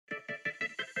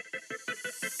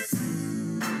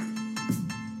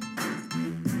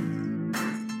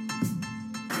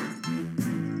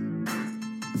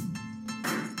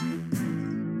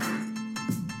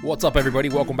What's up, everybody?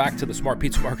 Welcome back to the Smart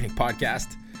Pizza Marketing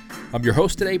Podcast. I'm your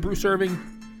host today, Bruce Irving,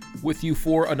 with you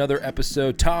for another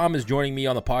episode. Tom is joining me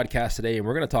on the podcast today, and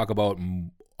we're going to talk about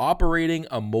operating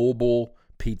a mobile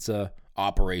pizza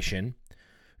operation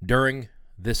during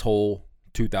this whole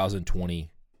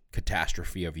 2020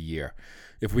 catastrophe of a year,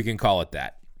 if we can call it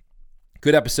that.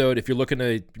 Good episode. If you're looking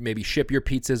to maybe ship your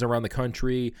pizzas around the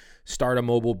country, start a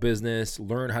mobile business,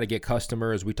 learn how to get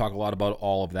customers. We talk a lot about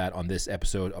all of that on this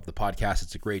episode of the podcast.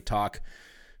 It's a great talk,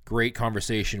 great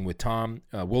conversation with Tom.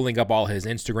 We'll link up all his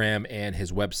Instagram and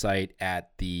his website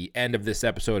at the end of this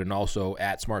episode and also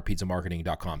at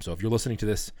smartpizzamarketing.com. So if you're listening to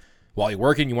this while you're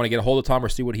working, you want to get a hold of Tom or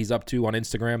see what he's up to on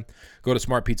Instagram, go to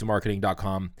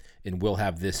smartpizzamarketing.com and we'll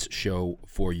have this show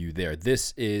for you there.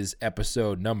 This is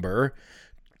episode number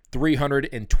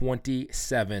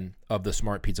 327 of the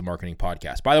Smart Pizza Marketing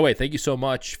Podcast. By the way, thank you so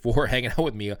much for hanging out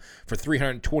with me for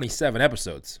 327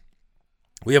 episodes.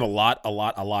 We have a lot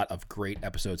of great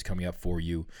episodes coming up for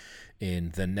you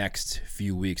in the next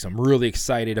few weeks. I'm really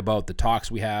excited about the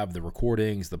talks we have, the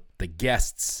recordings, the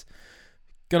guests.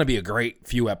 Going to be a great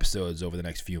few episodes over the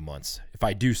next few months, if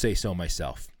I do say so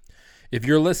myself. If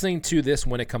you're listening to this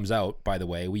when it comes out, by the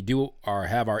way, we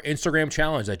have our Instagram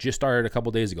challenge that just started a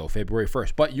couple days ago, February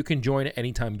 1st, but you can join it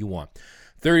anytime you want.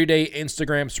 30-day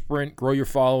Instagram sprint, grow your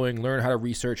following, learn how to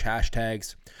research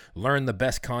hashtags, learn the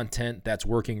best content that's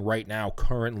working right now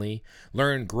currently,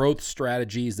 learn growth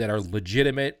strategies that are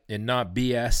legitimate and not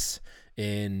BS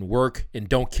in work, and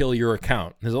don't kill your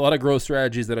account. There's a lot of growth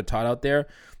strategies that are taught out there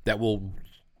that will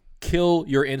kill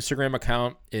your Instagram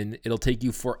account, and it'll take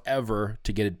you forever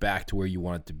to get it back to where you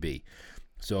want it to be.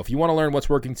 So if you want to learn what's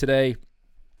working today,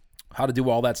 how to do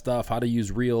all that stuff, how to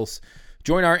use Reels,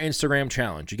 join our Instagram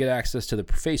challenge. You get access to the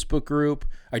Facebook group.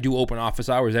 I do open office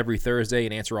hours every Thursday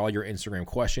and answer all your Instagram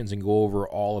questions and go over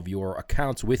all of your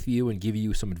accounts with you and give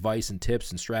you some advice and tips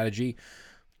and strategy,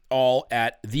 all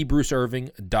at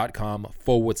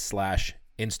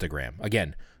thebruceirving.com/Instagram.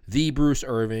 Again,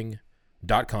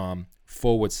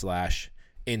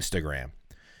 thebruceirving.com/Instagram.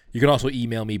 You can also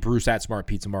email me,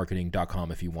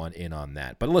 bruce@smartpizzamarketing.com, if you want in on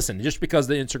that. But listen, just because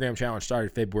the Instagram challenge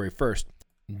started February 1st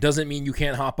doesn't mean you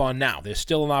can't hop on now. There's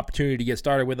still an opportunity to get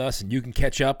started with us, and you can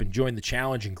catch up and join the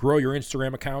challenge and grow your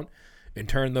Instagram account and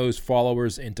turn those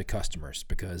followers into customers,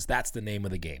 because that's the name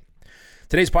of the game.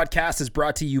 Today's podcast is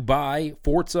brought to you by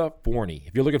Forza Forni.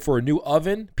 If you're looking for a new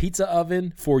pizza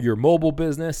oven for your mobile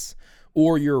business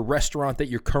or your restaurant that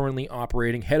you're currently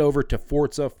operating, head over to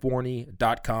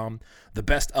forzaforni.com. The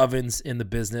best ovens in the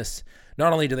business.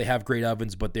 Not only do they have great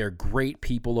ovens, but they're great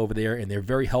people over there, and they're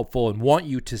very helpful and want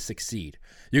you to succeed.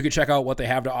 You can check out what they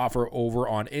have to offer over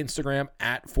on Instagram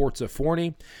at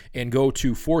forzaforni, and go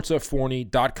to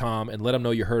forzaforni.com and let them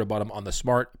know you heard about them on the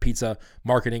Smart Pizza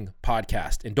Marketing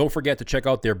Podcast. And don't forget to check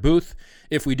out their booth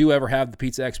if we do ever have the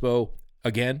Pizza Expo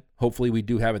again. Hopefully we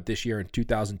do have it this year in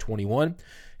 2021.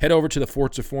 Head over to the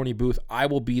Forza Forni booth. I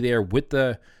will be there with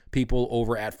the people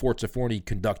over at Forza Forni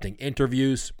conducting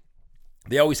interviews.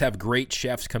 They always have great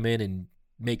chefs come in and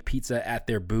make pizza at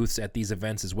their booths at these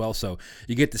events as well. So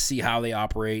you get to see how they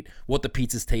operate, what the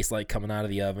pizzas taste like coming out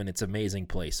of the oven. It's an amazing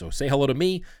place. So say hello to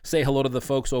me, say hello to the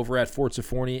folks over at Forza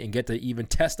Forni, and get to even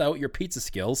test out your pizza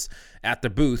skills at the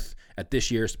booth at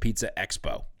this year's Pizza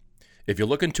Expo. If you're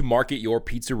looking to market your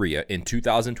pizzeria in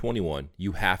 2021,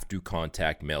 you have to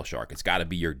contact MailShark. It's got to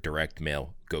be your direct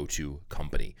mail go-to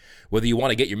company. Whether you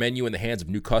want to get your menu in the hands of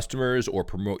new customers or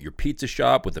promote your pizza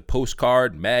shop with a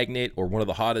postcard, magnet, or one of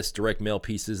the hottest direct mail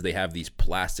pieces, they have these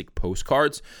plastic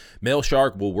postcards.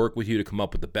 MailShark will work with you to come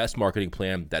up with the best marketing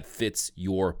plan that fits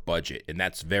your budget, and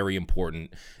that's very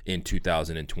important in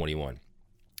 2021.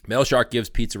 MailShark gives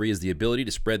pizzerias the ability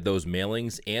to spread those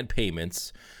mailings and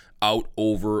payments out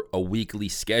over a weekly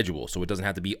schedule. So it doesn't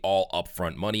have to be all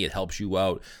upfront money. It helps you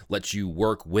out, lets you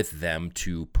work with them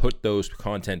to put those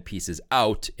content pieces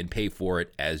out and pay for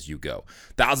it as you go.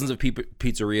 Thousands of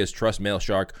pizzerias trust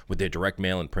MailShark with their direct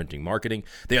mail and printing marketing.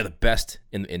 They are the best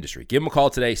in the industry. Give them a call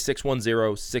today,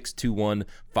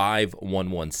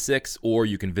 610-621-5116, or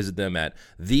you can visit them at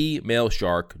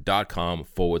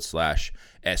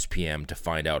themailshark.com/SPM to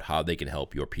find out how they can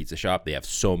help your pizza shop. They have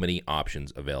so many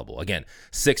options available. Again,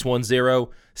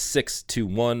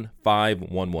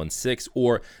 610-621-5116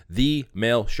 or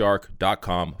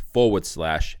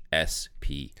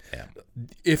themailshark.com/SPM.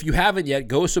 If you haven't yet,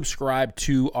 go subscribe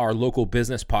to our local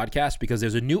business podcast, because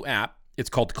there's a new app. It's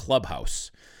called Clubhouse.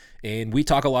 And we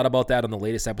talk a lot about that on the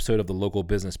latest episode of the Local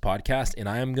Business Podcast. And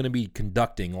I am going to be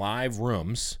conducting live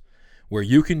rooms where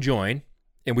you can join,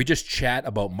 and we just chat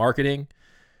about marketing,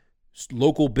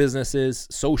 local businesses,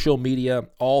 social media,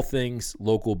 all things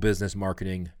local business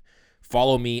marketing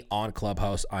Follow me on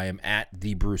Clubhouse. I am at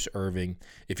the Bruce Irving.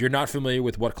 If you're not familiar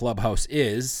with what Clubhouse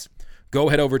is, go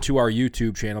head over to our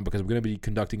YouTube channel because we're going to be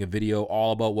conducting a video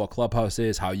all about what Clubhouse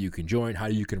is, how you can join, how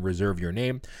you can reserve your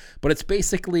name. But it's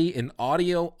basically an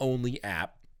audio-only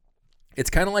app. It's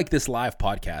kind of like this live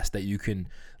podcast that you can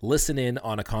listen in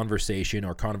on a conversation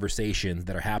or conversations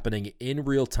that are happening in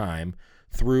real time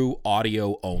through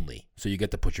audio only. So you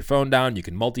get to put your phone down, you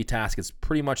can multitask. It's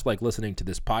pretty much like listening to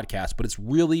this podcast, but it's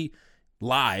really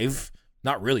live.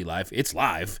 Not really live, it's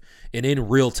live and in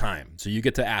real time. So you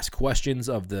get to ask questions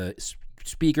of the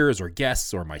speakers or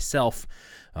guests or myself.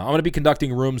 I'm going to be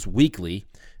conducting rooms weekly.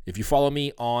 If you follow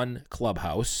me on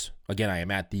Clubhouse, again, I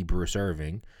am at the Bruce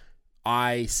Irving.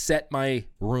 I set my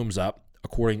rooms up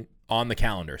according on the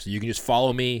calendar. So you can just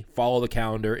follow me, follow the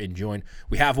calendar, and join.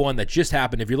 We have one that just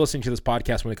happened. If you're listening to this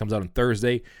podcast when it comes out on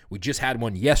Thursday, we just had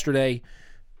one yesterday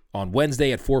on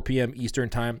Wednesday at 4 p.m. Eastern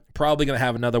time. Probably going to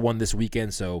have another one this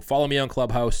weekend. So follow me on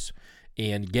Clubhouse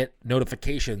and get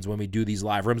notifications when we do these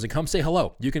live rooms, and come say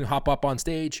hello. You can hop up on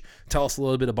stage, tell us a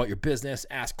little bit about your business,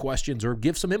 ask questions, or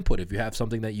give some input if you have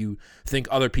something that you think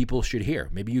other people should hear.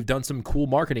 Maybe you've done some cool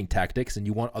marketing tactics and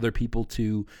you want other people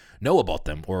to know about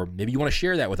them, or maybe you want to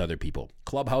share that with other people.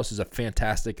 Clubhouse is a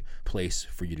fantastic place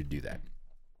for you to do that.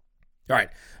 All right,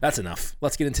 that's enough.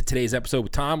 Let's get into today's episode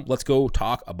with Tom. Let's go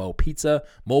talk about pizza,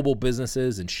 mobile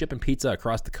businesses, and shipping pizza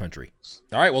across the country.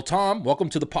 All right, well, Tom, welcome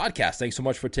to the podcast. Thanks so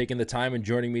much for taking the time and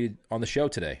joining me on the show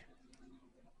today.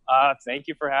 Thank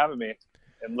you for having me.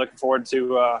 I'm looking forward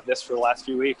to this for the last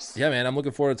few weeks. Yeah, man, I'm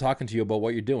looking forward to talking to you about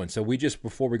what you're doing. So we just,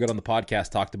 before we got on the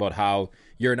podcast, talked about how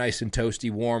you're nice and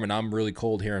toasty, warm, and I'm really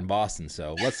cold here in Boston.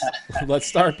 So let's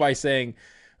start by saying,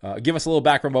 give us a little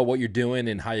background about what you're doing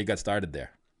and how you got started there.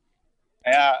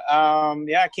 Yeah,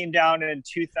 I came down in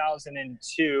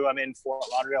 2002. I'm in Fort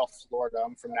Lauderdale, Florida.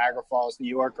 I'm from Niagara Falls, New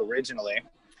York originally.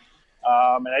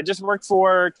 And I just worked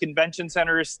for convention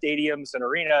centers, stadiums, and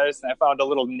arenas. And I found a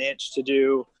little niche to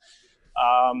do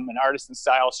an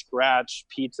artisan-style scratch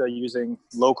pizza using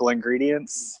local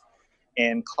ingredients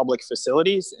in public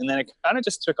facilities. And then it kind of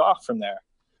just took off from there.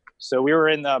 So we were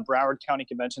in the Broward County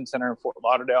Convention Center in Fort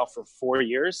Lauderdale for 4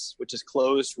 years, which is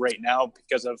closed right now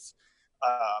because of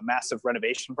a massive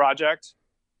renovation project.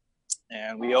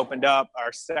 And we opened up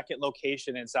our second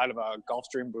location inside of a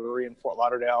Gulfstream brewery in Fort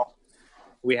Lauderdale.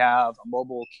 We have a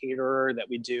mobile caterer that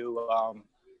we do.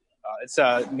 It's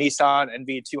a Nissan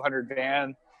NV200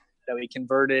 van that we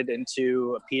converted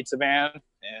into a pizza van,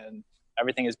 and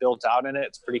everything is built out in it.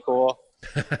 It's pretty cool.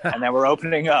 And then we're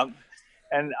opening up.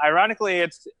 And ironically,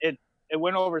 it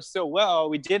went over so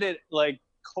well. We did it like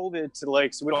COVID to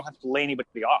so we don't have to lay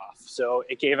anybody off. So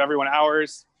it gave everyone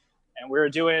hours, and we were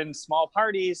doing small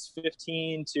parties,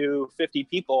 15 to 50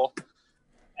 people.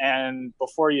 And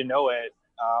before you know it,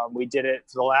 we did it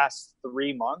for the last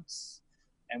 3 months,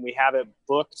 and we have it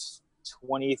booked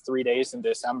 23 days in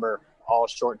December, all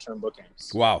short-term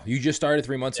bookings. Wow. You just started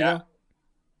 3 months ago?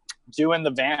 Doing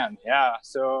the van. Yeah.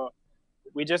 So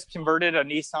we just converted a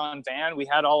Nissan van. We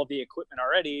had all of the equipment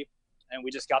already, and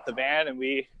we just got the van and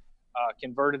we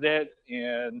converted it,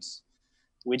 and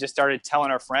we just started telling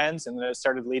our friends, and then it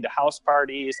started to lead to house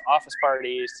parties, office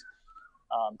parties,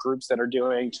 groups that are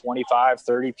doing 25,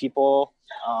 30 people,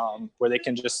 where they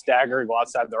can just stagger, go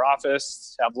outside of their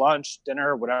office, have lunch,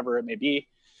 dinner, whatever it may be.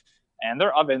 And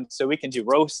they're ovens, so we can do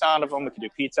roasts out of them, we can do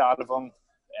pizza out of them.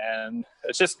 And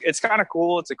it's kind of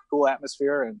cool. It's a cool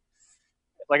atmosphere. And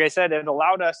like I said, it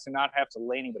allowed us to not have to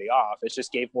lay anybody off. It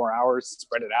just gave more hours,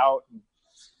 spread it out.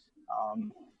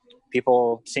 And,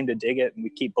 people seem to dig it, and we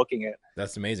keep booking it.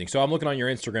 That's amazing. So I'm looking on your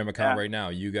Instagram account right now.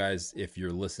 You guys, if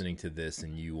you're listening to this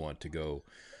and you want to go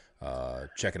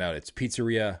check it out, it's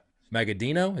Pizzeria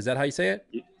Magaddino. Is that how you say it?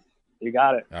 You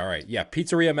got it. All right. Yeah,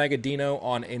 Pizzeria Magaddino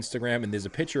on Instagram, and there's a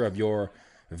picture of your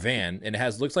van, and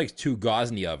it looks like 2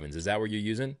 Gosney ovens. Is that what you're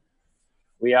using?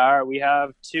 We are. We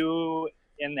have 2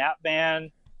 in that van,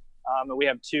 and we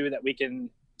have 2 that we can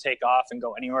take off and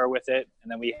go anywhere with it. And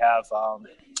then we have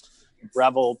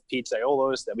Breville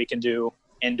pizzaiolos that we can do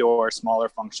indoor smaller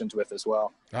functions with as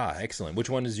well. Excellent. Which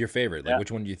one is your favorite?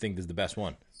 Which one do you think is the best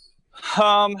one?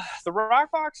 The rock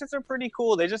boxes are pretty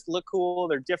cool. They just look cool.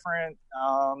 They're different.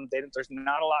 There's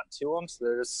not a lot to them, so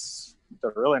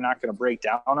they're really not going to break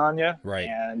down on you. Right.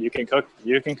 And you can cook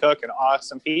an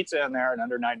awesome pizza in there in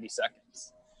under 90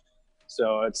 seconds.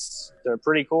 So they're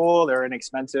pretty cool. They're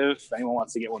inexpensive. If anyone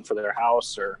wants to get one for their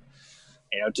house or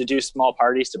to do small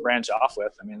parties to branch off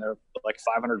with, I mean, they're like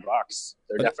 $500.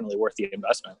 They're definitely worth the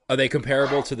investment. Are they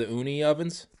comparable to the Uni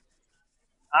ovens?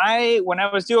 When I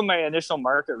was doing my initial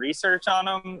market research on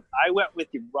them, I went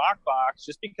with the rock box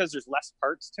just because there's less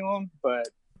parts to them, but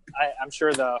I'm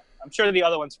sure the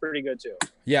other one's pretty good too.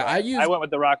 Yeah, I went with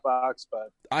the Rock Box,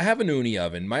 but I have an uni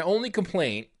oven. My only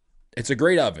complaint, it's a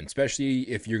great oven, especially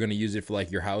if you're going to use it for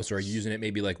like your house or using it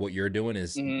maybe like what you're doing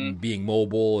is being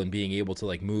mobile and being able to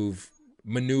like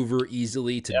maneuver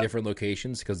easily to different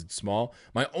locations because it's small.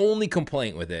 My only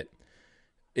complaint with it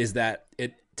is that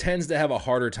it tends to have a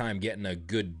harder time getting a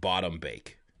good bottom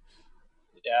bake.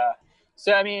 Yeah.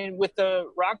 So, I mean, with the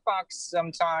Rock Box,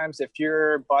 sometimes if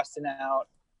you're busting out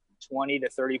 20 to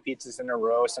 30 pizzas in a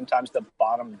row, sometimes the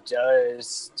bottom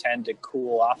does tend to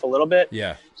cool off a little bit.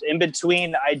 Yeah. In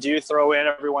between, I do throw in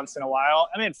every once in a while.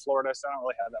 I'm in Florida, so I don't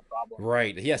really have that problem.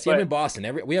 Right. Yeah. See, I'm in Boston.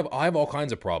 I have all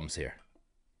kinds of problems here.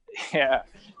 Yeah.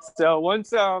 So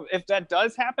once, if that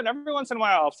does happen, every once in a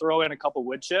while, I'll throw in a couple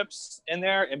wood chips in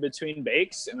there in between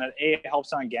bakes, and that it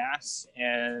helps on gas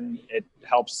and it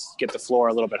helps get the floor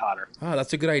a little bit hotter. Oh,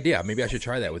 that's a good idea. Maybe I should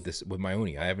try that with my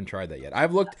uni. I haven't tried that yet. I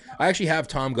actually have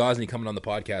Tom Gosney coming on the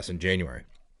podcast in January.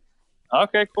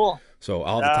 Okay, cool. So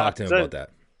I'll have to talk to him about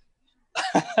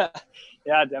that.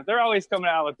 Yeah, they're always coming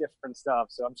out with different stuff,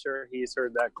 so I'm sure he's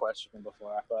heard that question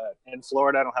before. But in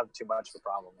Florida, I don't have too much of a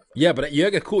problem with it. Yeah, but you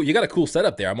got a cool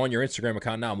setup there. I'm on your Instagram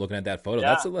account now. I'm looking at that photo.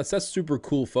 Yeah. That's a super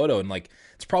cool photo, and like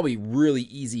it's probably really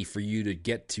easy for you to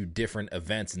get to different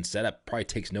events and setup. Probably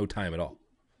takes no time at all.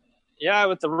 Yeah,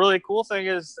 but the really cool thing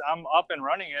is I'm up and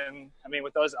running, and I mean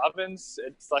with those ovens,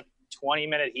 it's like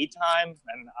 20-minute heat time,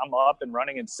 and I'm up and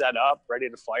running and set up, ready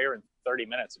to fire in 30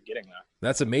 minutes of getting there.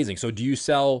 That's amazing. So do you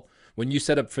sell? When you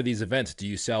set up for these events, do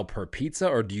you sell per pizza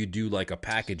or do you do like a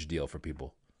package deal for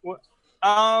people?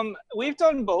 We've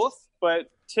done both, but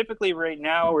typically right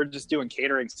now we're just doing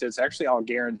catering, so it's actually all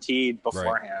guaranteed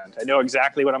beforehand. Right. I know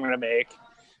exactly what I'm going to make.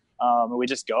 We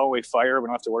just go, we fire. We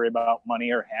don't have to worry about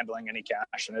money or handling any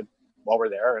cash in it while we're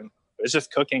there. And it's just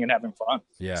cooking and having fun,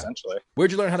 essentially.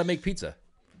 Where'd you learn how to make pizza?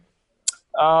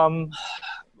 Well,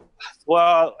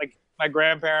 like my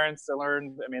grandparents, they're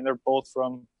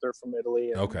from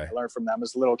Italy. And okay. I learned from them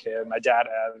as a little kid. My dad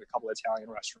had a couple of Italian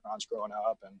restaurants growing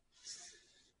up. And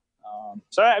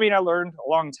I learned a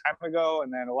long time ago,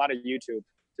 and then a lot of YouTube,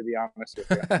 to be honest with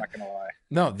you. I'm not going to lie.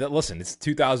 No, listen, it's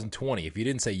 2020. If you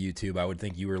didn't say YouTube, I would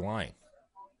think you were lying.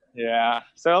 Yeah.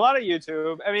 So a lot of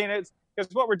YouTube. I mean, it's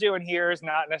because what we're doing here is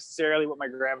not necessarily what my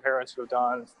grandparents would have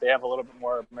done. They have a little bit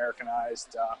more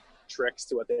Americanized tricks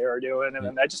to what they are doing. And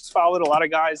then I just followed a lot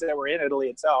of guys that were in Italy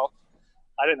itself.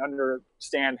 I didn't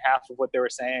understand half of what they were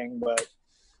saying, but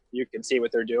you can see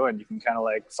what they're doing. You can kind of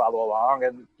like follow along,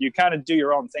 and you kind of do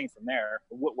your own thing from there.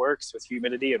 What works with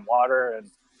humidity and water, and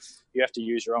you have to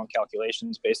use your own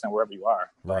calculations based on wherever you are.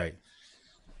 Right.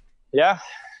 Yeah.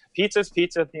 Pizza's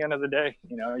pizza at the end of the day.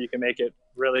 You know, you can make it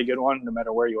really good one no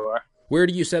matter where you are. Where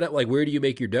do you set up? Like, where do you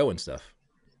make your dough and stuff?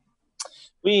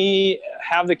 We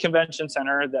have the convention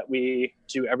center that we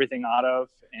do everything out of,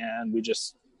 and we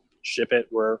just ship it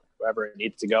wherever it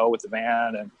needs to go with the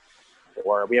van,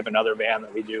 or we have another van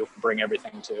that we do bring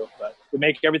everything to. But we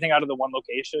make everything out of the one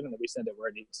location, and then we send it where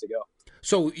it needs to go.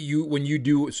 So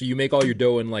you make all your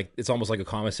dough in like it's almost like a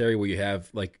commissary where you have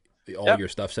like all your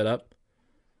stuff set up.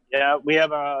 Yeah, we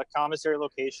have a commissary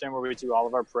location where we do all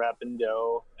of our prep and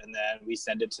dough, and then we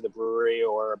send it to the brewery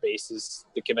or our bases,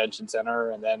 the convention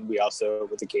center, and then we also,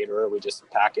 with the caterer, we just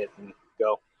pack it and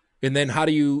go. And then how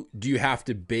do you have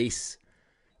to base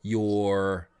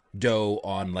your dough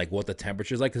on like what the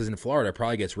temperature is like? Because in Florida, it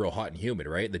probably gets real hot and humid,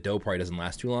 right? The dough probably doesn't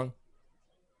last too long.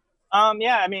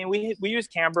 Yeah, I mean, we use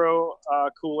Cambro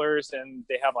coolers, and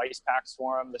they have ice packs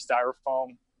for them, the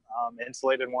styrofoam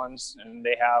insulated ones, and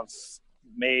they have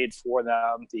made for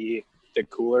them the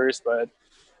coolers, but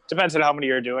depends on how many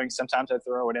you're doing. Sometimes I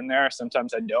throw it in there,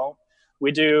 sometimes I don't.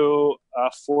 We do a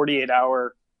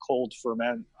 48-hour cold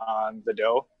ferment on the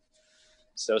dough,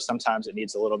 so sometimes it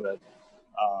needs a little bit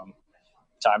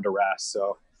time to rest.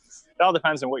 So it all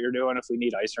depends on what you're doing, if we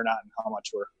need ice or not, and how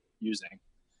much we're using.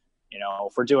 You know,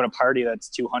 if we're doing a party that's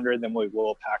 200, then we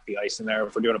will pack the ice in there.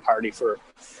 If we're doing a party for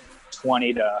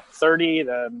 20 to 30,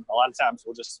 then a lot of times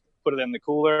we'll just put it in the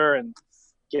cooler and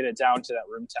get it down to that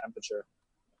room temperature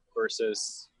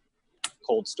versus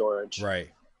cold storage. Right.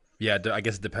 Yeah, I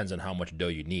guess it depends on how much dough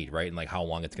you need, right? And like how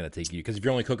long it's going to take you. Because if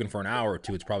you're only cooking for an hour or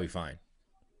two, it's probably fine.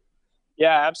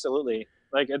 Yeah, absolutely.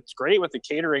 Like it's great with the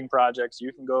catering projects.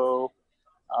 You can go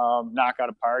knock out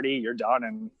a party. You're done in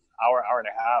an hour and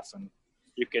a half, and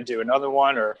you could do another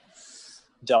one or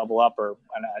double up or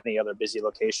on any other busy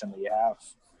location that you have.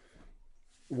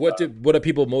 What do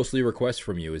people mostly request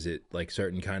from you? Is it like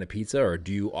certain kind of pizza, or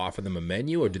do you offer them a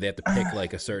menu, or do they have to pick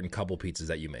like a certain couple pizzas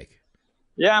that you make?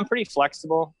 Yeah, I'm pretty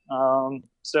flexible.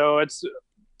 So it's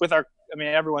with our I mean,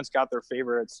 everyone's got their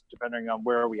favorites depending on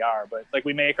where we are, but like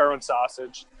we make our own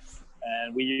sausage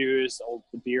and we use old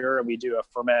beer and we do a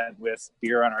ferment with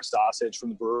beer on our sausage from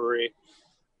the brewery.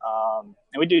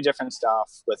 And we do different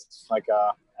stuff with like,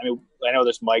 I mean, I know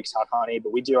there's Mike's Hot Honey,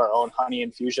 but we do our own honey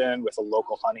infusion with a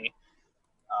local honey.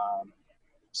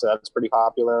 So that's pretty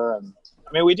popular. And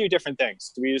I mean, we do different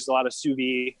things. We use a lot of sous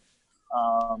vide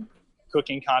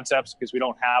cooking concepts because we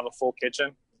don't have a full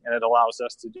kitchen, and it allows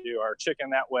us to do our chicken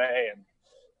that way. And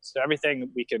so everything,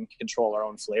 we can control our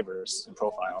own flavors and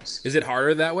profiles. Is it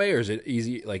harder that way, or is it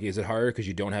easy? Like, is it harder because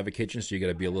you don't have a kitchen, so you got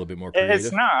to be a little bit more creative?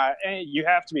 It's not. You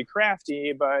have to be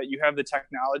crafty, but you have the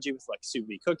technology with like sous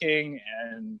vide cooking,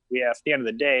 and we have, at the end of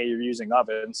the day, you're using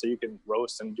ovens, so you can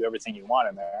roast and do everything you want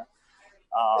in there.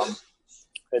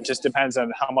 It just depends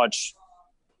on how much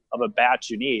of a batch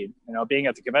you need. You know, being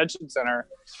at the convention center,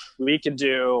 we can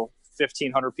do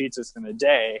 1,500 pizzas in a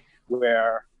day,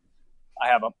 where I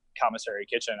have a commissary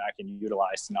kitchen I can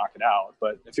utilize to knock it out.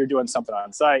 But if you're doing something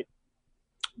on site,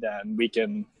 then we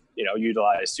can, you know,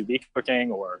 utilize sous vide cooking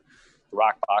or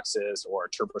rock boxes or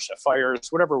turbo chef fires,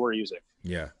 whatever we're using.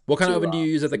 Yeah. What kind of oven do you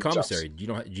use at the commissary? Do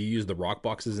you use the rock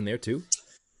boxes in there too?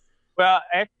 Well,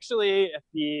 actually, at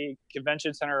the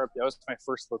convention center, that was my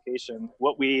first location.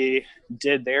 What we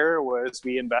did there was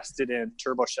we invested in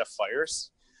turbo chef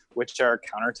fires, which are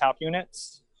countertop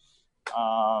units.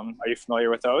 Are you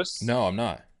familiar with those? No, I'm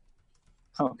not.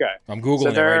 Okay. I'm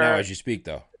Googling it right now as you speak,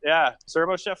 though. Yeah.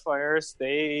 Turbo chef fires,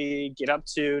 they get up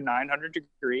to 900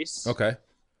 degrees. Okay.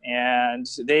 And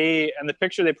the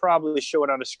picture, they probably show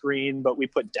it on a screen, but we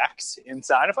put decks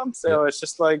inside of them. So It's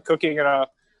just like cooking in a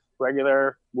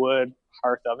regular wood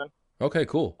hearth oven. Okay,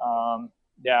 cool.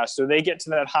 Yeah. So they get to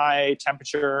that high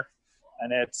temperature,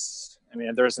 and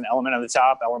there's an element on the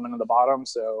top, element on the bottom.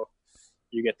 So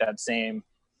you get that same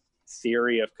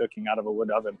theory of cooking out of a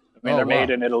wood oven. I mean, they're made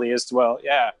in Italy as well.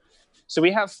 Yeah. So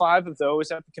we have 5 of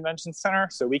those at the convention center.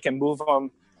 So we can move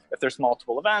them if there's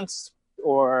multiple events,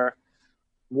 or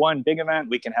one big event,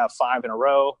 we can have 5 in a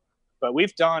row. But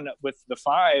we've done, with the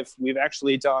 5, we've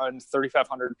actually done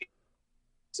 3,500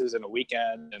 pizzas in a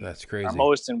weekend. And that's crazy. Our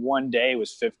most in one day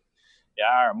was 50. Yeah,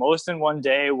 our most in one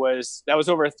day was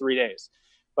over 3 days.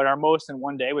 But our most in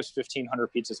one day was 1,500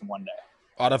 pizzas in one day.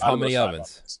 Out of how many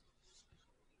ovens?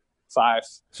 5.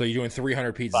 So you're doing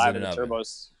 300 pizzas 5 in an oven.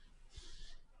 Turbos.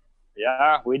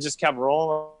 Yeah, we just kept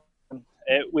rolling.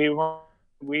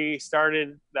 We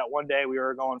started that one day, we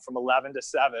were going from 11 to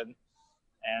 7,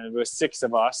 and it was 6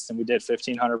 of us, and we did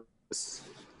 1,500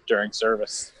 during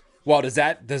service. Well, does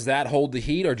that hold the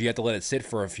heat, or do you have to let it sit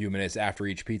for a few minutes after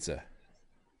each pizza?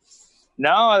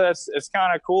 No, it's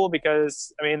kind of cool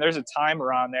because, I mean, there's a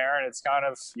timer on there, and it's kind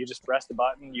of, you just press the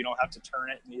button. You don't have to turn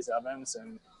it in these ovens,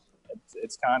 and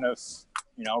it's kind of,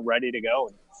 you know, ready to go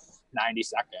in 90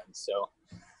 seconds. So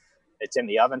it's in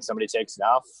the oven. Somebody takes it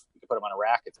off. You can put them on a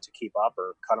rack to keep up,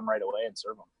 or cut them right away and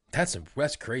serve them.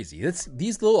 That's crazy.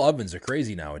 These little ovens are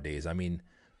crazy nowadays. I mean,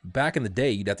 back in the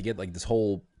day, you'd have to get like this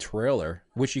whole trailer,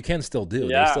 which you can still do.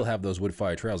 Yeah. They still have those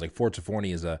wood-fired trailers. Like Forza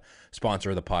Forni is a sponsor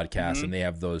of the podcast, and they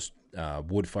have those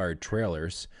wood-fired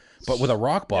trailers. But with a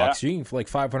rock box, you can, for like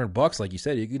 $500, like you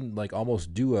said, you can like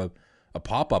almost do a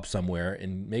pop-up somewhere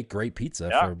and make great pizza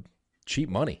for cheap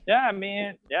money. Yeah, I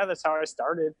mean, that's how I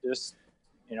started. Just,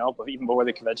 you know, but even before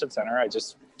the convention center, I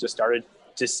just started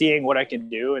just seeing what I can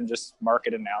do and just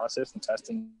market analysis and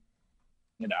testing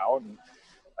it out. And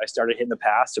I started hitting the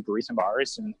paths to breweries and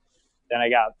bars, and then I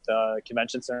got the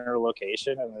convention center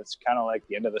location, and it's kind of like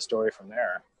the end of the story from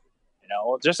there. You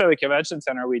know, just at the convention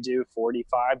center, we do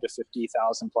 45 to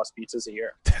 50,000 plus pizzas a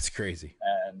year. That's crazy.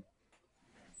 And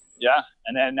yeah,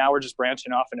 and then now we're just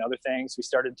branching off into other things. We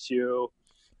started to,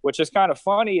 which is kind of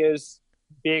funny, is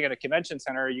being at a convention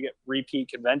center, you get repeat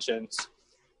conventions.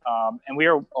 And we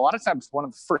are a lot of times one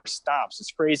of the first stops,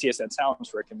 as crazy as that sounds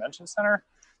for a convention center,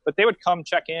 but they would come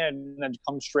check in and then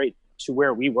come straight to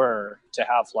where we were to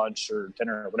have lunch or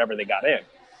dinner or whatever they got in.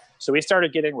 So we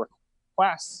started getting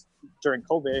requests during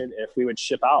COVID if we would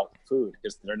ship out food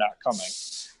because they're not coming.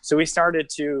 So we started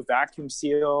to vacuum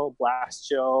seal, blast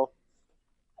chill,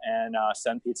 and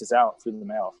send pizzas out through the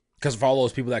mail. Because of all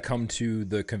those people that come to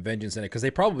the convention center, because they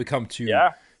probably come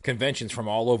to conventions from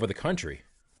all over the country.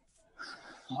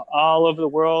 All over the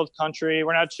world, country.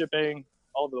 We're not shipping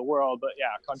all over the world, but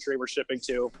country we're shipping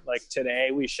to. Like today,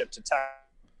 we shipped to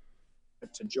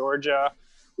Texas, to Georgia.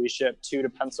 We shipped to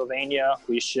Pennsylvania.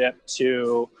 We shipped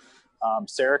to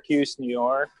Syracuse, New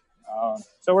York.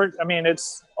 So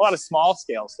it's a lot of small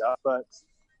scale stuff, but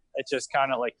it just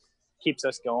kind of like keeps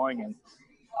us going and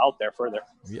out there further.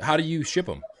 How do you ship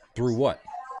them? Through what?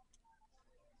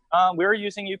 We're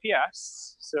using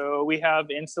UPS. So we have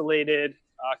insulated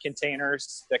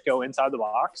containers that go inside the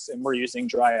box, and we're using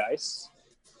dry ice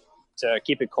to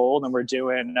keep it cold. And we're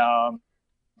doing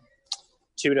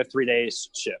 2 to 3 days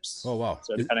ships. Oh, wow.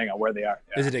 So depending on where they are.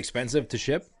 Is it expensive to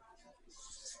ship?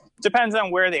 Depends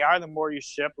on where they are. The more you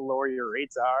ship, the lower your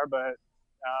rates are. But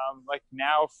like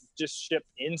now, just ship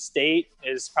in state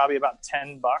is probably about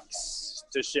 $10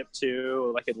 to ship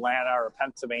to like Atlanta or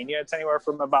Pennsylvania. It's anywhere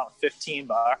from about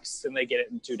 $15, and they get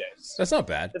it in 2 days. That's not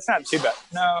bad. It's not too bad.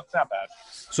 No, it's not bad.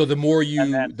 So the more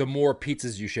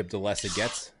pizzas you ship, the less it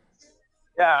gets.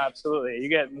 Yeah, absolutely. You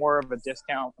get more of a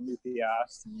discount from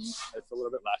UPS, and it's a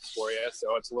little bit less for you,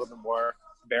 so it's a little bit more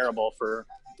bearable for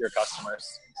your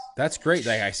customers. That's great.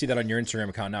 Like, I see that on your Instagram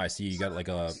account now. I see you got like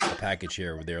a package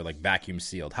here where they're like vacuum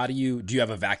sealed. Do you have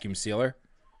a vacuum sealer?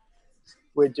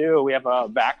 We do. We have a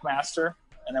Backmaster,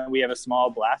 and then we have a small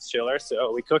blast chiller.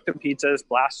 So we cook the pizzas,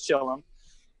 blast chill them,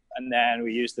 and then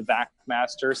we use the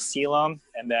Backmaster, seal them,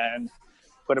 and then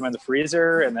put them in the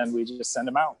freezer, and then we just send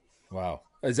them out. Wow.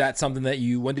 Is that something that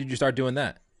when did you start doing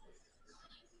that?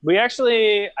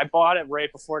 I bought it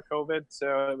right before COVID.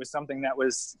 So it was something that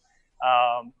was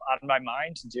on my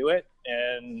mind to do it.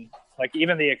 And like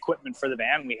even the equipment for the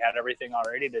van, we had everything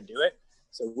already to do it.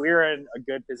 So we're in a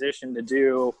good position to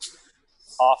do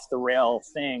off the rail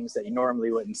things that you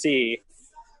normally wouldn't see,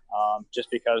 just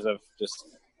because of just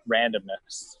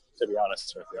randomness, to be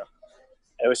honest with you.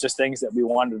 It was just things that we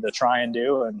wanted to try and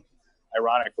do. And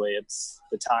ironically, it's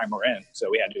the time we're in. So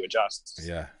we had to adjust.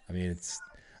 Yeah. I mean,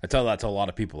 I tell that to a lot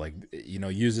of people, like,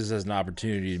 use this as an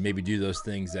opportunity to maybe do those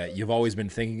things that you've always been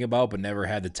thinking about, but never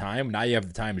had the time. Now you have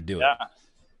the time to do it.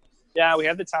 Yeah, we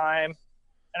have the time.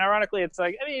 And ironically, it's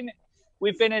like,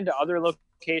 we've been into other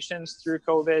locations through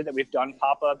COVID that we've done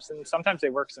pop-ups, and sometimes they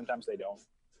work, sometimes they don't.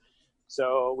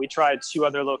 So we tried 2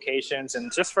 other locations,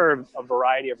 and just for a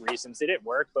variety of reasons, they didn't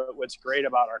work. But what's great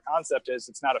about our concept is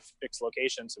it's not a fixed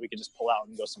location, so we can just pull out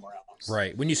and go somewhere else.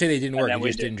 Right. When you say they didn't work, you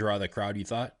just didn't draw the crowd you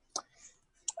thought?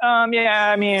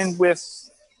 Yeah,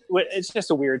 it's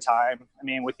just a weird time.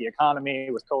 With the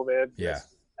economy, with COVID, with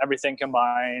everything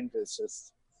combined, it's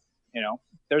just,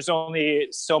 there's only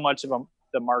so much of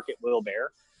the market will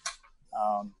bear.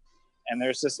 And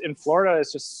there's just, in Florida,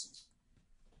 it's just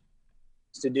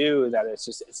to do that.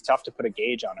 It's tough to put a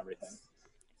gauge on everything.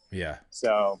 Yeah.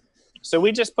 So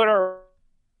we just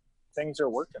things are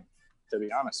working, to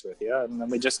be honest with you. And then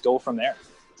we just go from there.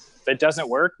 If it doesn't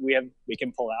work, we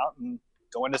can pull out and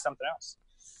go into something else.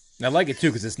 I like it too,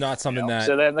 because it's not something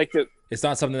so then it's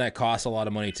not something that costs a lot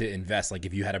of money to invest. Like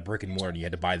if you had a brick and mortar and you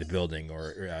had to buy the building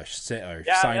or sign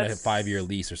a 5-year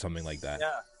lease or something like that.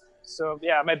 Yeah. So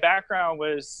my background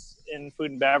was in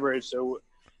food and beverage. So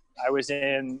I was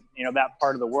in, that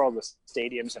part of the world with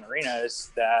stadiums and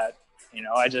arenas that,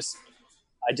 I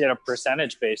did a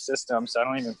percentage-based system, so I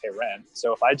don't even pay rent.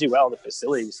 So if I do well, the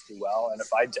facilities do well. And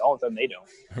if I don't, then they don't.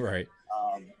 Right.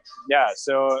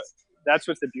 So that's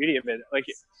what's the beauty of it. Like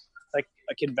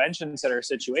a convention center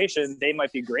situation, they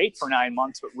might be great for 9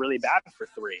 months, but really bad for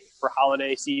 3 for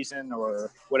holiday season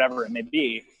or whatever it may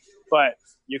be. But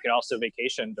you can also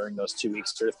vacation during those 2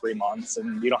 weeks or 3 months,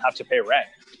 and you don't have to pay rent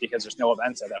because there's no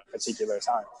events at that particular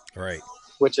time. Right.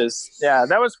 Which is,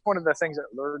 that was one of the things that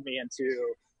lured me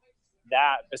into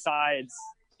that, besides,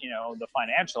 the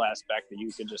financial aspect that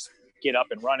you could just get up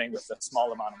and running with a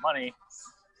small amount of money.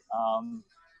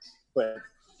 But,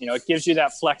 it gives you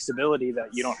that flexibility that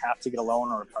you don't have to get a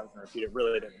loan or a partner if you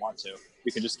really didn't want to.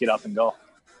 You can just get up and go.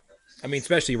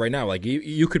 Especially right now, like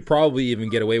you could probably even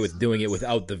get away with doing it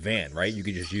without the van, right? You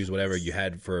could just use whatever you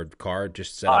had for a car,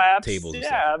 just set up tables. And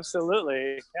stuff.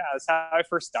 Absolutely. Yeah, that's how I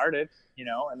first started,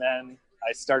 and then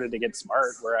I started to get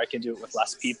smart where I can do it with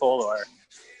less people, or,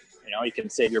 you can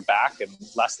save your back and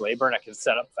less labor, and I can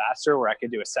set up faster where I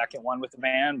could do a second one with the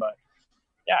van. But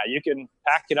yeah, you can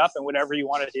pack it up and whatever you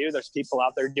want to do. There's people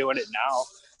out there doing it now,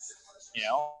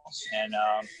 and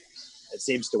it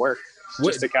seems to work.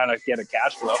 Just to kind of get a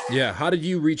cash flow. Yeah. How did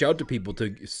you reach out to people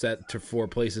for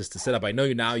places to set up? I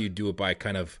know now you do it by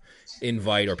kind of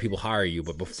invite or people hire you,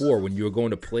 but before, when you were going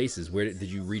to places, where did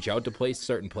you reach out to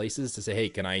certain places to say, hey,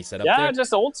 can I set up there? Yeah,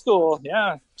 just old school.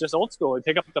 Yeah, just old school. You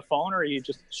pick up the phone, or you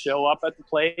just show up at the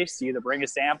place. You either bring a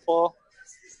sample,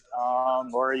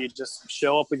 or you just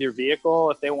show up with your vehicle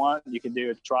if they want. You can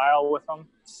do a trial with them.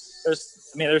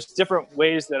 There's different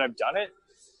ways that I've done it,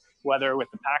 whether with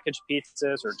the packaged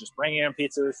pizzas or just bringing in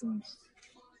pizzas.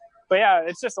 But yeah,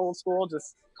 it's just old school.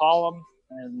 Just call them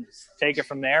and take it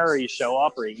from there, or you show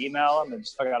up or you email them and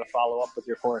just got to follow up with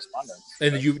your correspondence.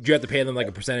 And do you have to pay them like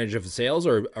a percentage of the sales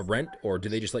or a rent, or do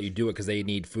they just let you do it because they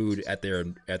need food at their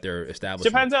establishment?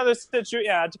 Depends on the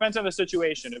it depends on the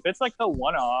situation. If it's like the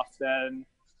one-off, then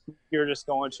you're just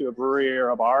going to a brewery or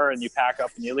a bar and you pack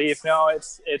up and you leave. No,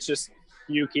 it's just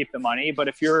you keep the money. But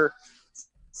if you're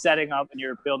setting up and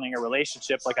you're building a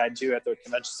relationship like I do at the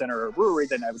convention center or a brewery,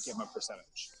 then I would give them a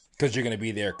percentage. Because you're going to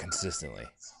be there consistently.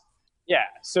 Yeah.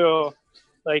 So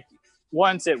like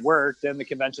once it worked in the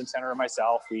convention center and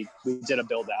myself, we did a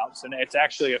build out. So it's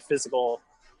actually a physical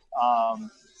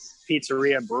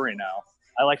pizzeria brewery now.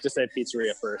 I like to say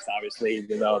pizzeria first, obviously,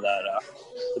 even though that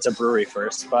it's a brewery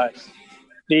first. But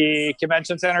the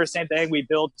convention center, same thing. We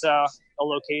built a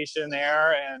location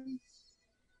there, and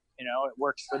it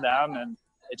works for them, and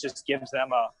it just gives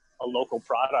them a local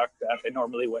product that they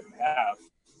normally wouldn't have.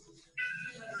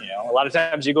 A lot of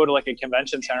times you go to like a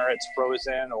convention center, it's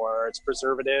frozen or it's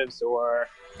preservatives or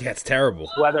it's terrible.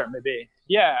 Whether it may be.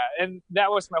 Yeah, and that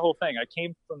was my whole thing. I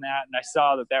came from that, and I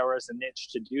saw that there was a niche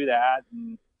to do that.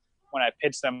 And when I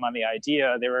pitched them on the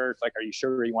idea, they were like, "Are you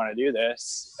sure you want to do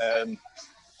this?" And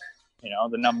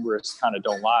the numbers kind of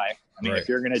don't lie. I mean, If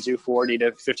you're going to do 40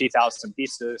 to 50,000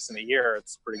 pizzas in a year,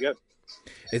 it's pretty good.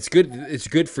 It's good. It's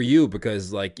good for you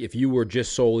because, like, if you were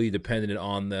just solely dependent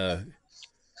on the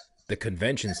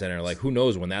convention center, like, who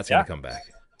knows when that's going to come back?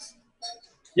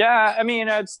 Yeah, I mean,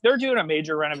 they're doing a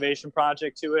major renovation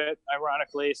project to it,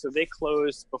 ironically. So they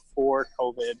closed before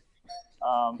COVID.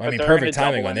 Perfect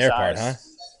timing on their part, huh?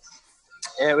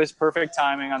 It was perfect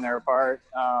timing on their part.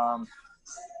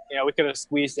 We could have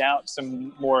squeezed out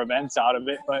some more events out of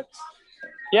it. But,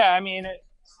 yeah, I mean,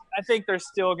 I think there's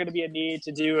still going to be a need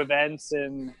to do events,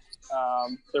 and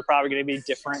they're probably going to be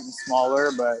different and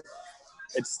smaller, but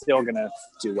it's still going to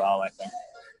do well, I think.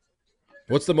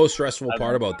 What's the most stressful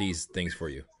part about these things for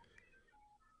you?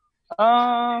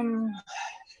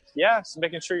 It's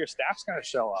making sure your staff's going to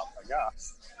show up, I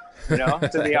guess.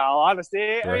 To be all honesty.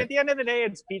 Right. I mean, at the end of the day,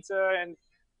 it's pizza, and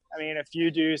I mean, if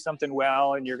you do something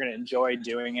well and you're going to enjoy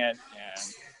doing it,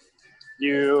 and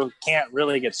you can't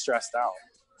really get stressed out,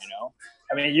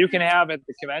 I mean, you can have at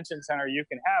the convention center, you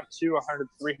can have 200,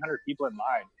 300 people in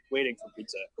line waiting for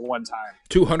pizza at one time.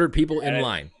 200 people in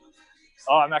line?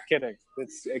 Oh, I'm not kidding.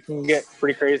 It can get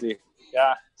pretty crazy.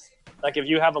 Yeah. Like if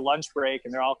you have a lunch break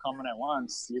and they're all coming at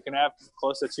once, you can have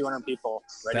close to 200 people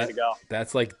ready to go.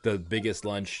 That's like the biggest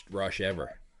lunch rush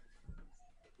ever.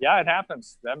 Yeah, it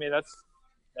happens. I mean,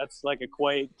 that's like a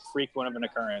quite frequent of an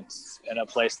occurrence in a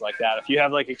place like that. If you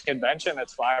have like a convention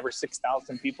that's 5,000 or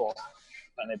 6,000 people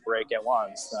and they break at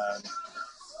once, then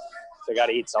they got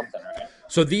to eat something, right?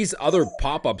 So these other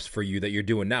pop-ups for you that you're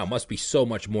doing now must be so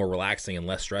much more relaxing and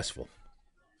less stressful.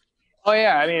 Oh,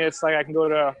 yeah. I mean, it's like I can go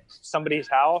to somebody's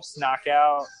house, knock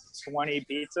out 20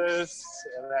 pizzas,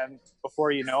 and then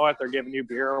before you know it, they're giving you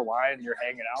beer or wine, and you're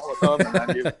hanging out with them.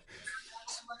 And then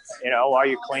while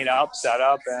you clean up, set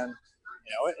up, and,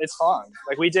 it's fun.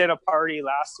 Like we did a party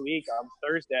last week on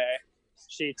Thursday.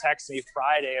 She texted me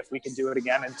Friday if we can do it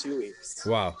again in 2 weeks.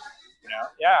 Wow.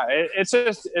 Yeah,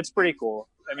 it's pretty cool.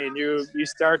 I mean, you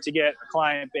start to get a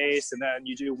client base, and then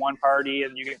you do one party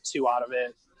and you get two out of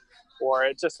it, or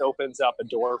it just opens up a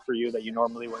door for you that you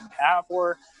normally wouldn't have,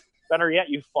 or better yet,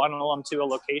 you funnel them to a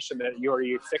location that you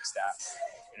already fixed at.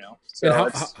 So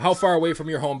and how far away from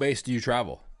your home base do you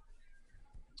travel?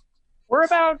 We're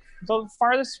about, the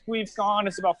farthest we've gone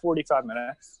is about 45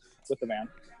 minutes with the van.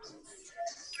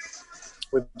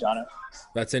 We've done it.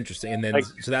 That's interesting. And then,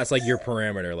 so that's like your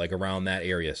parameter, like around that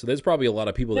area. So there's probably a lot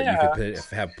of people that you could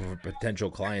have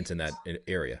potential clients in that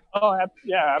area. Oh,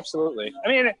 yeah, absolutely. I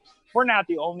mean, we're not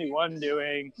the only one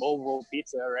doing mobile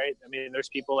pizza, right? I mean, there's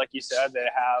people, like you said,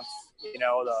 that have,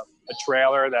 a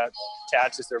trailer that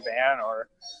attaches their van, or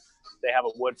they have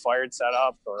a wood-fired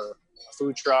setup, or a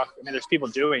food truck. I mean, there's people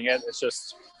doing it. It's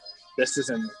just, this is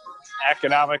an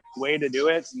economic way to do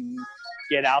it and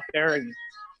get out there and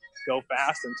go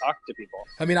fast and talk to people.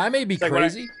 I mean, I may be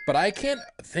crazy, but I can't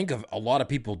think of a lot of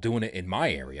people doing it in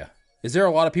my area. Is there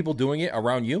a lot of people doing it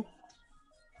around you?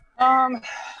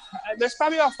 There's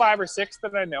probably about 5 or 6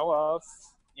 that I know of.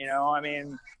 I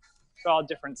mean, it's all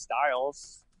different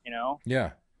styles,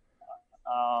 Yeah.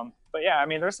 But yeah, I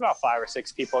mean, there's about 5 or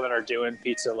 6 people that are doing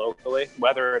pizza locally,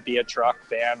 whether it be a truck,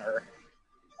 van, or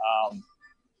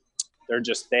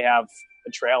they have a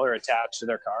trailer attached to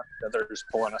their car that they're just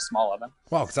pulling a small oven.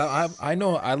 Wow, because I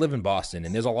know I live in Boston,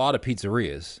 and there's a lot of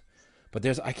pizzerias, but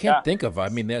I can't think of. I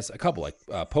mean, there's a couple like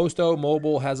Posto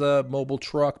Mobile has a mobile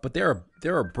truck, but they're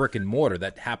a brick and mortar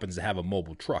that happens to have a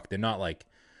mobile truck. They're not like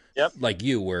like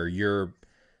you, where you're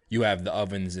you have the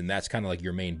ovens, and that's kind of like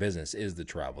your main business is the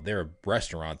travel. They're a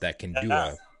restaurant that can do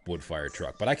a wood-fired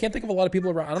truck. But I can't think of a lot of people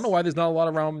around. I don't know why there's not a lot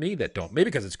around me that don't. Maybe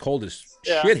because it's cold as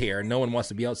shit here, and no one wants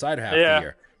to be outside half the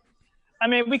year. I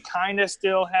mean, we kind of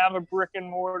still have a brick and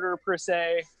mortar per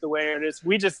se, the way it is.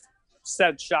 We just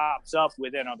set shops up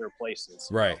within other places.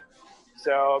 Right.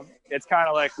 So it's kind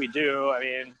of like we do. I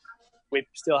mean, we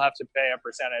still have to pay a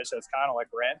percentage, so it's kind of like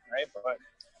rent, right? But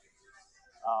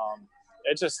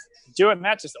it just doing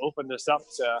that just opened us up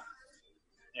to,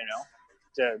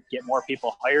 to get more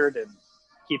people hired and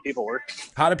keep people working.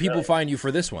 How do people find you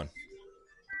for this one?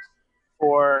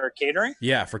 For catering?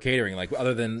 Yeah, for catering. Like,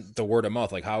 other than the word of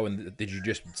mouth, like how did you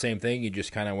just same thing? You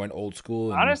just kind of went old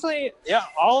school? Honestly, yeah,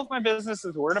 all of my business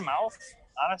is word of mouth.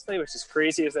 Honestly, which is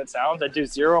crazy as that sounds, I do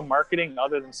zero marketing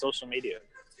other than social media.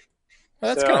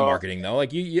 Well, that's kind of marketing, though.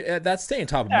 Like you that's staying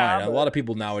top of mind. A lot of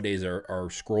people nowadays are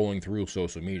scrolling through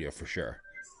social media for sure.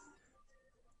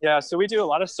 Yeah, so we do a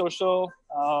lot of social.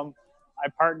 I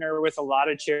partner with a lot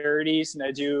of charities, and I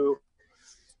do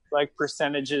like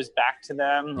percentages back to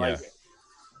them. Like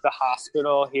the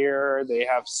hospital here, they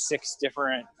have 6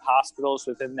 different hospitals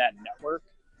within that network.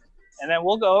 And then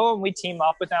we'll go and we team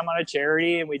up with them on a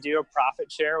charity, and we do a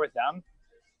profit share with them.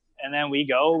 And then we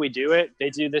do it.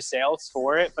 They do the sales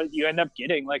for it, but you end up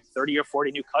getting like 30 or 40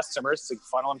 new customers to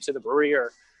funnel them to the brewery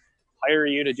or hire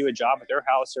you to do a job at their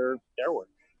house or their work.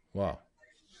 Wow.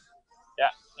 Yeah.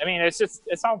 I mean, it's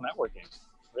all networking,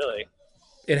 really.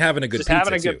 And having a good pizza,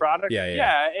 having a good too. product.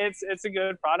 Yeah. It's a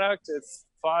good product. It's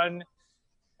fun.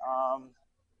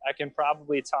 I can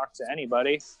probably talk to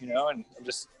anybody, and it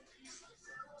just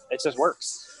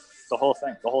works. The whole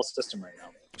thing, the whole system right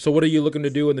now. So what are you looking to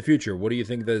do in the future? What do you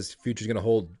think this future is going to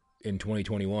hold in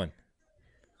 2021?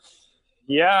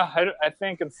 Yeah, I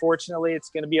think, unfortunately, it's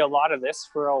going to be a lot of this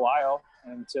for a while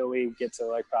until we get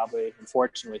to, probably,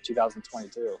 unfortunately,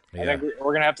 2022. Yeah. I think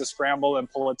we're going to have to scramble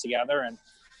and pull it together and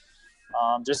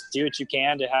just do what you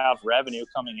can to have revenue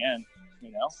coming in,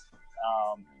 and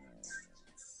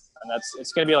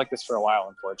it's going to be like this for a while,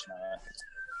 unfortunately.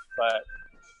 But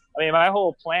I mean, my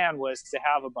whole plan was to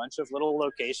have a bunch of little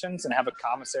locations and have a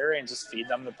commissary and just feed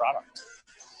them the product.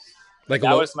 That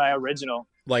was my original.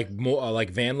 Like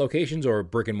van locations or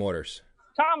brick and mortars?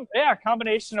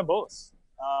 Combination of both.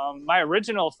 My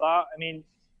original thought, I mean,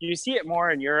 you see it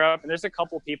more in Europe, and there's a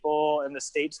couple people in the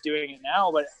States doing it now,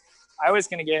 but I was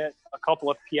going to get a couple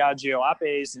of Piaggio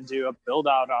Appes and do a build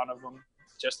out on them,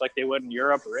 just like they would in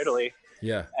Europe or Italy.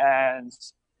 Yeah. And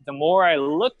the more I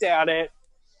looked at it,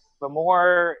 the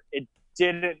more it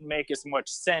didn't make as much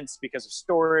sense because of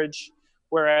storage.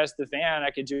 Whereas the van,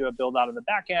 I could do a build out of the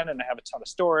back end and I have a ton of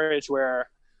storage where,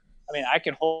 I mean, I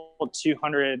can hold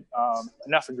 200,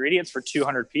 enough ingredients for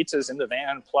 200 pizzas in the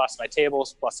van, plus my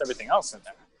tables, plus everything else in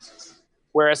there.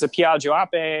 Whereas the Piaggio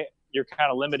Ape, you're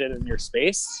kind of limited in your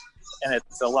space, and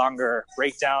it's a longer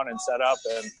breakdown and setup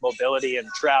and mobility and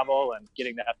travel and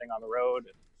getting that thing on the road.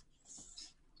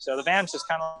 So the van's just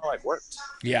kind of worked.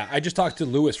 Yeah, I just talked to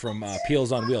Lewis from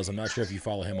Peels on Wheels. I'm not sure if you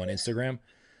follow him on Instagram.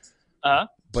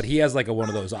 But he has one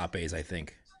of those Apes, I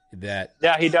think. Yeah,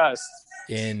 he does.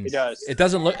 He does. It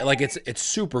doesn't look like it's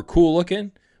super cool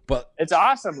looking, but it's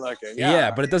awesome looking. Yeah,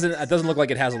 but it doesn't look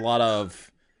like it has a lot of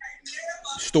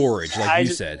storage, you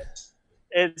said.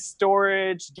 It's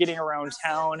storage, getting around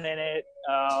town in it.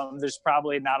 There's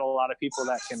probably not a lot of people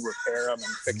that can repair them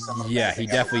and fix them. Yeah, he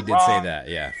definitely did say that.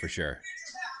 Yeah, for sure.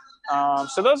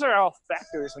 So those are all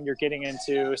factors when you're getting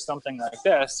into something like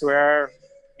this, where,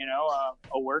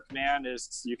 a workman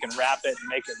is, you can wrap it and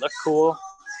make it look cool.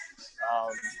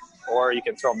 Or you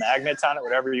can throw magnets on it,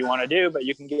 whatever you want to do, but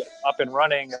you can get up and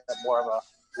running at more of a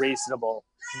reasonable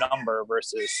number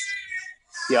versus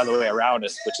the other way around,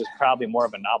 which is probably more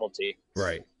of a novelty.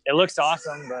 Right. It looks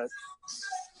awesome, but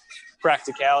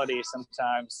practicality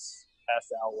sometimes has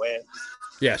to outweigh it.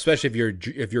 Yeah, especially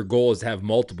if your goal is to have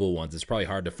multiple ones, it's probably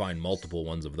hard to find multiple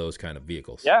ones of those kind of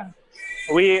vehicles. Yeah,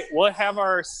 we'll have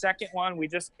our second one. We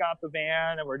just got the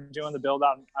van and we're doing the build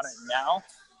out on it now.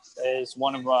 Is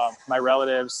one of my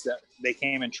relatives that they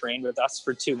came and trained with us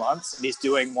for 2 months, and he's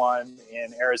doing one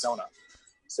in Arizona.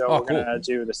 So we're going to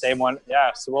do the same one.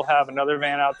 Yeah, so we'll have another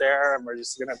van out there, and we're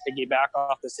just going to piggyback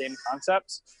off the same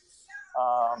concept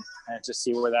and just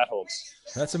see where that holds.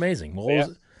 That's amazing.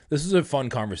 Well, this is a fun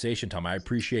conversation, Tom. I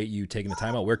appreciate you taking the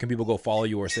time out. Where can people go follow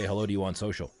you or say hello to you on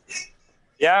social?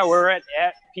 Yeah, we're at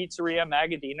Pizzeria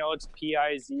Magaddino. It's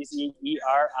Pizzeria.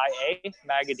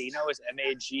 Magaddino is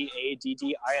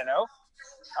Magaddino.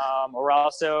 We're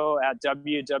also at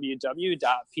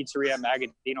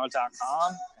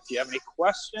www.pizzeriamagadino.com. If you have any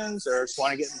questions or just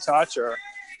want to get in touch or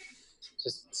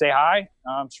just say hi.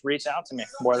 Just reach out to me.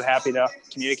 More than happy to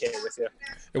communicate with you.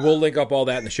 And we'll link up all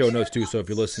that in the show notes too. So if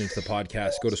you're listening to the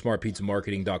podcast, go to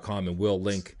smartpizzamarketing.com and we'll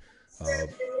link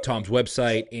Tom's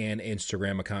website and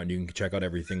Instagram account. You can check out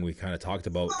everything we kind of talked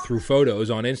about through photos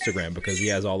on Instagram because he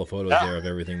has all the photos there of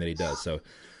everything that he does. So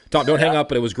Tom, don't hang up,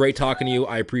 but it was great talking to you.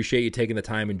 I appreciate you taking the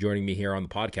time and joining me here on the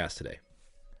podcast today.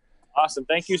 Awesome.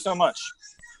 Thank you so much.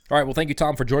 All right. Well, thank you,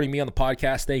 Tom, for joining me on the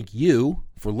podcast. Thank you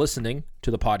for listening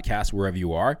to the podcast wherever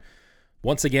you are.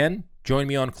 Once again, join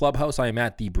me on Clubhouse. I am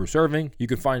at The Bruce Irving. You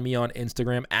can find me on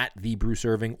Instagram at The Bruce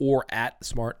Irving or at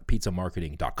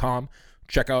smartpizzamarketing.com.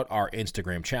 Check out our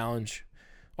Instagram challenge.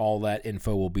 All that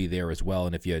info will be there as well.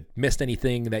 And if you missed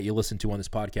anything that you listened to on this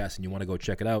podcast and you want to go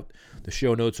check it out, the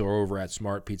show notes are over at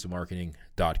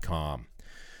smartpizzamarketing.com.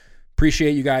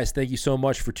 Appreciate you guys. Thank you so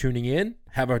much for tuning in.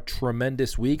 Have a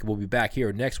tremendous week. We'll be back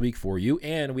here next week for you.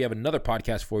 And we have another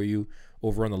podcast for you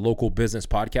over on the Local Business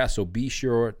Podcast. So be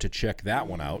sure to check that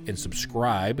one out and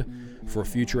subscribe for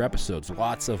future episodes.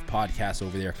 Lots of podcasts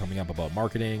over there coming up about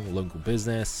marketing, local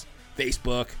business,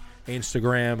 Facebook,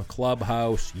 Instagram,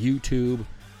 Clubhouse, YouTube.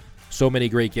 So many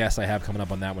great guests I have coming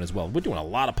up on that one as well. We're doing a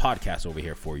lot of podcasts over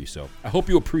here for you, so I hope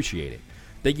you appreciate it.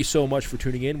 Thank you so much for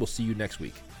tuning in. We'll see you next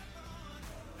week.